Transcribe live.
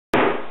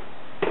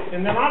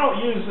And then I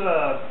don't use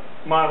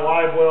my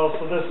live well,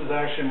 so this is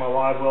actually my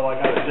live well. I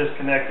got it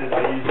disconnected.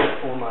 I use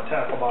it for my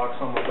tackle box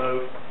on my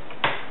boat.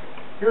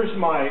 Here's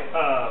my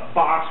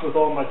box with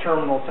all my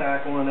terminal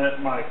tackle in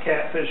it, my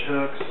catfish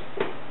hooks.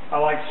 I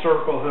like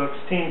circle hooks,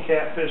 Team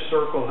Catfish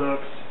circle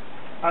hooks.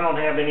 I don't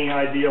have any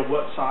idea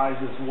what size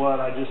is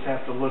what. I just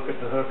have to look at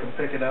the hook and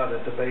pick it out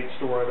at the bait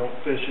store. I don't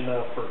fish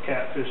enough for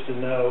catfish to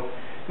know.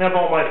 And I have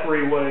all my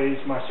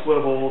 3-ways, my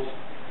swivels,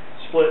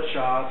 split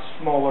shots,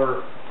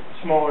 smaller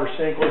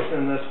sinklets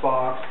in this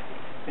box,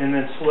 and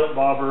then slip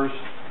bobbers.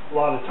 A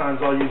lot of times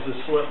I'll use a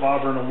slip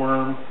bobber and a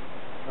worm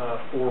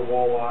for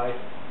walleye.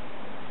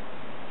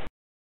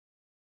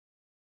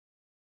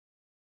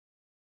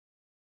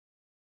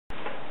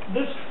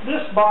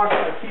 This box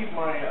I keep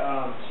my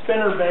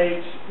spinner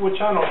baits,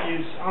 which I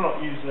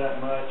don't use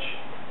that much.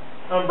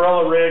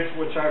 Umbrella rigs,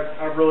 which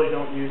I really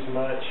don't use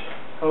much.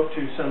 Hope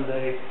to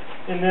someday.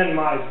 And then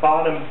my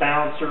bottom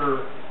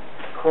bouncer,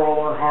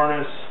 crawler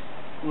harness,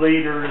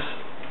 leaders,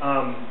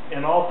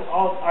 and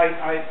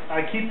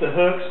I keep the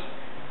hooks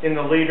in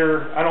the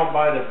leader. I don't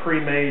buy the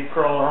pre-made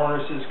crawler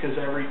harnesses because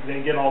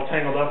they get all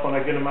tangled up when I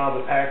get them out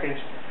of the package.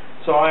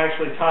 So I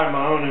actually tie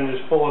my own and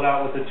just pull it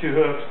out with the 2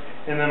 hooks,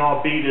 and then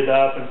I'll beat it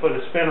up and put a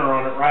spinner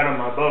on it right on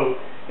my boat.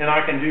 And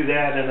I can do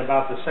that in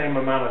about the same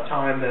amount of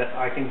time that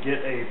I can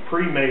get a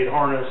pre-made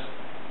harness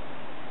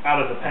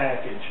out of the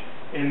package.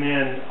 And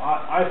then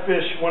I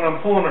fish, when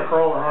I'm pulling a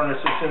crawler harness,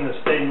 it's in the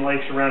state and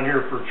lakes around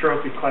here for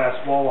trophy class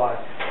walleye,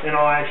 and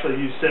I'll actually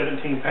use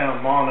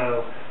 17-pound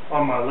mono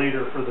on my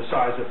leader for the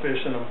size of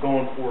fish that I'm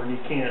going for, and you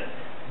can't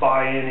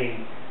buy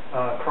any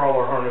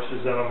crawler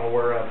harnesses that I'm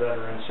aware of that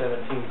are in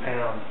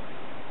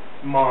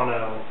 17-pound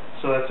mono,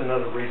 so that's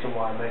another reason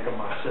why I make them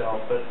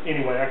myself. But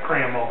anyway, I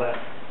cram all that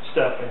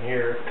stuff in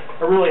here.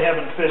 I really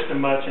haven't fished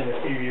them much in a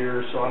few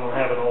years, so I don't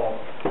have it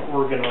all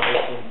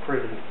organized and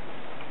pretty.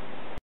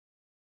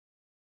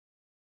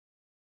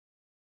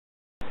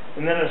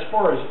 And then as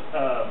far as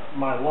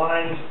my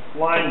line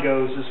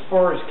goes, as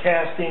far as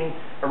casting,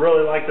 I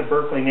really like the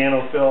Berkley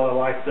Nanofill. I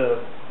like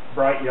the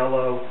bright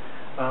yellow.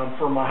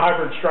 For my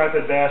hybrid striped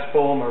bass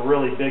pole, my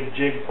really big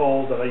jig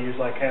pole that I use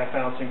like 1/2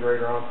 ounce and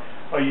greater on,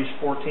 I'll use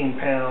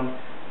 14-pound.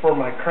 For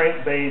my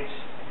crankbaits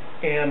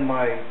and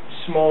my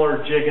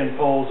smaller jigging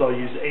poles, I'll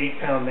use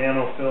 8-pound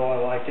Nanofill. I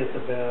like it the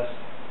best.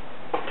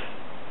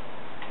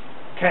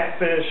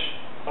 Catfish,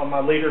 on my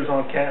leaders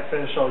on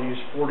catfish, I'll use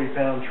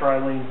 40-pound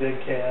Trilene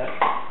Big Cat.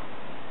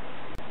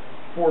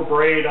 For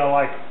braid, I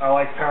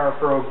like Power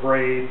Pro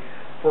braid.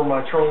 For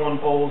my trolling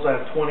poles, I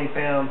have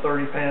 20-pound,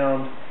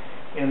 30-pound,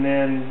 and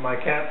then my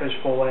catfish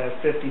pole, I have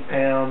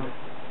 50-pound.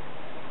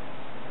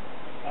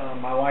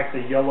 I like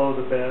the yellow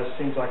the best.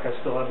 Seems like I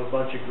still have a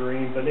bunch of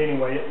green, but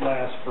anyway, it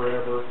lasts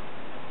forever.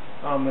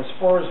 As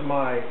far as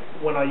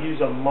when I use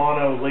a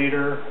mono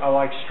leader, I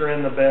like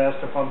Stren the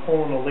best. If I'm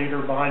pulling a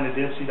leader behind a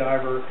dipsy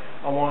diver,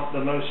 I want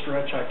the most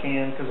stretch I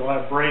can because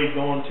I'll have braid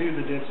going to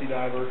the dipsy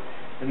diver,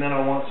 and then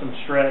I want some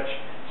stretch.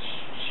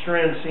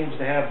 Stren seems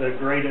to have the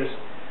greatest.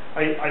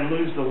 I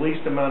lose the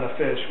least amount of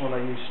fish when I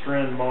use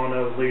Stren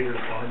mono leaders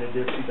behind a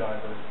dipsy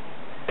diver.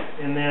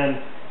 And then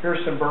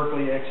here's some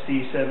Berkley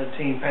XT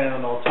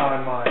 17-pound. I'll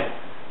tie my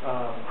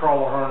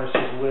crawler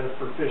harnesses with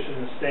for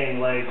fishing the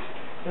stained lakes.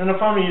 And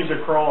if I'm going to use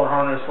a crawler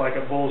harness like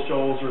at Bull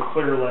Shoals or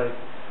Clear Lake,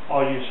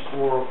 I'll use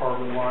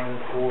fluorocarbon line,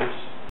 of course.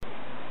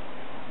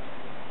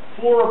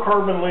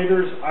 Fluorocarbon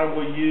leaders I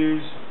will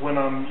use when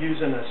I'm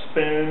using a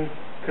spoon,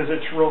 because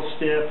it's real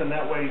stiff, and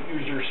that way you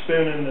use your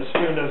spoon and the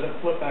spoon doesn't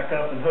flip back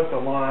up and hook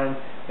the line.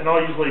 And I'll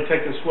usually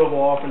take the swivel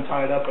off and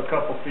tie it up a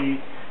couple feet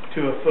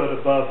to a foot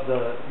above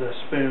the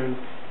spoon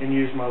and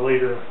use my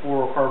leader.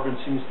 Fluorocarbon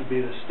seems to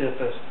be the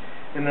stiffest.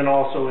 And then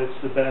also it's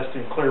the best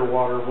in clear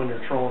water when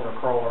you're trolling a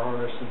crawler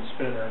harness and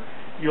spinner.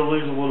 You'll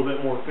lose a little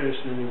bit more fish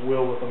than you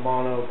will with a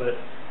mono, but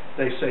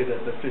they say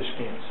that the fish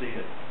can't see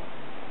it.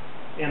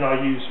 And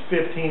I'll use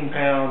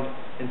 15-pound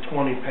and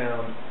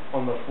 20-pound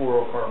on the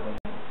fluorocarbon.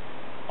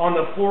 On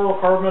the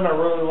fluorocarbon, I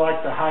really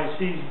like the High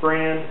Seas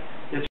brand.